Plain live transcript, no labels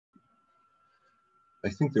I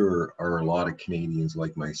think there are a lot of Canadians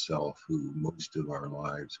like myself who most of our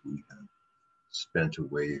lives we have spent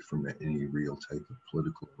away from any real type of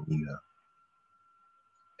political arena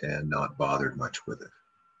and not bothered much with it,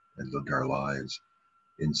 and lived our lives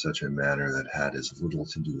in such a manner that had as little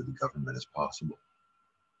to do with the government as possible.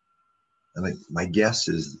 And my guess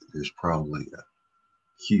is there's probably a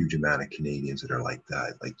huge amount of Canadians that are like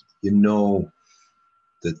that. Like, you know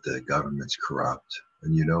that the government's corrupt,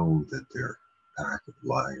 and you know that they're a pack of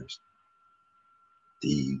liars,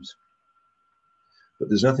 thieves, but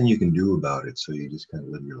there's nothing you can do about it. So you just kind of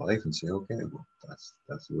live your life and say, okay, well, that's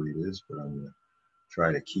the way it is, but I'm going to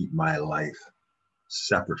try to keep my life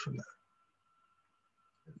separate from that.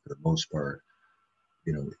 And for the most part,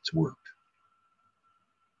 you know, it's worked.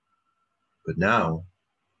 But now,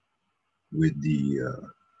 with the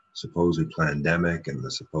supposed pandemic and the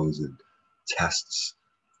supposed tests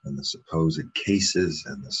and the supposed cases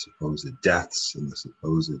and the supposed deaths and the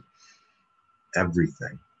supposed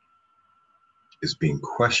everything is being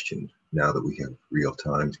questioned now that we have real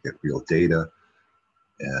time to get real data,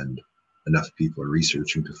 and enough people are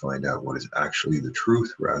researching to find out what is actually the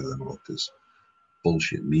truth rather than what this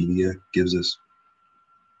bullshit media gives us.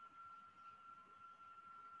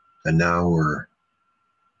 And now we're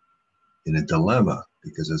in a dilemma,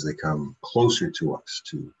 because as they come closer to us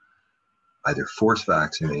to either force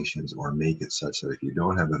vaccinations or make it such that if you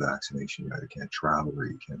don't have a vaccination, you either can't travel or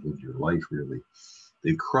you can't live your life really,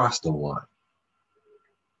 they've crossed a line.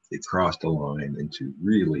 They've crossed a line into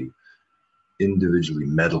really individually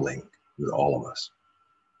meddling with all of us.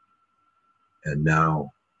 And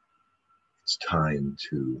now it's time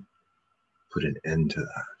to put an end to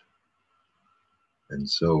that. And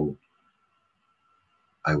so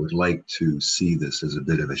I would like to see this as a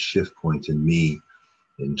bit of a shift point in me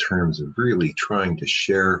in terms of really trying to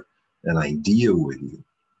share an idea with you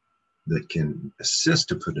that can assist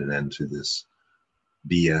to put an end to this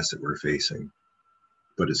BS that we're facing.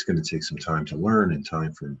 But it's going to take some time to learn and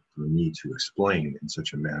time for me to explain in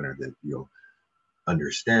such a manner that you'll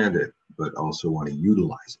understand it, but also want to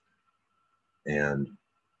utilize it. And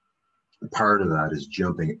part of that is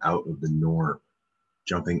jumping out of the norm,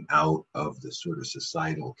 jumping out of the sort of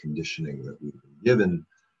societal conditioning that we've been given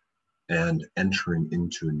and entering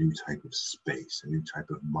into a new type of space, a new type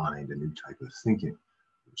of mind, a new type of thinking,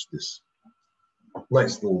 which this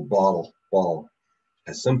nice little ball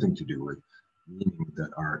has something to do with, meaning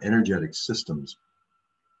that our energetic systems,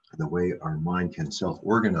 the way our mind can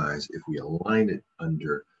self-organize, if we align it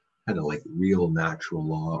under kind of like real natural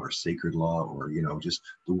law or sacred law, or, you know, just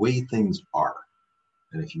the way things are.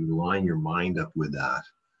 And if you line your mind up with that,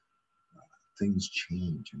 things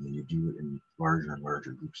change. And then you do it in larger and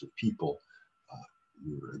larger groups of people.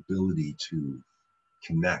 Your ability to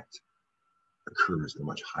connect occurs at a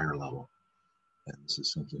much higher level. And this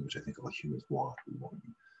is something which I think all humans want. We want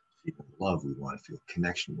to feel love. We want to feel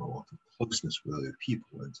connection. We want to feel closeness with other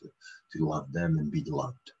people and to love them and be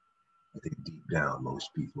loved. I think deep down,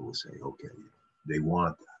 most people will say, okay, they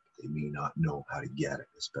want that, but they may not know how to get it,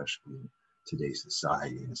 especially in today's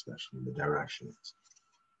society and especially in the direction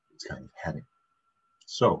it's kind of heading.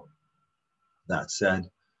 So that said,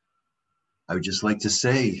 I would just like to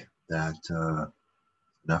say that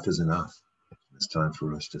enough is enough. It's time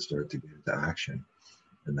for us to start to get into action,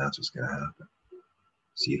 and that's what's going to happen.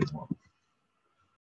 See you tomorrow.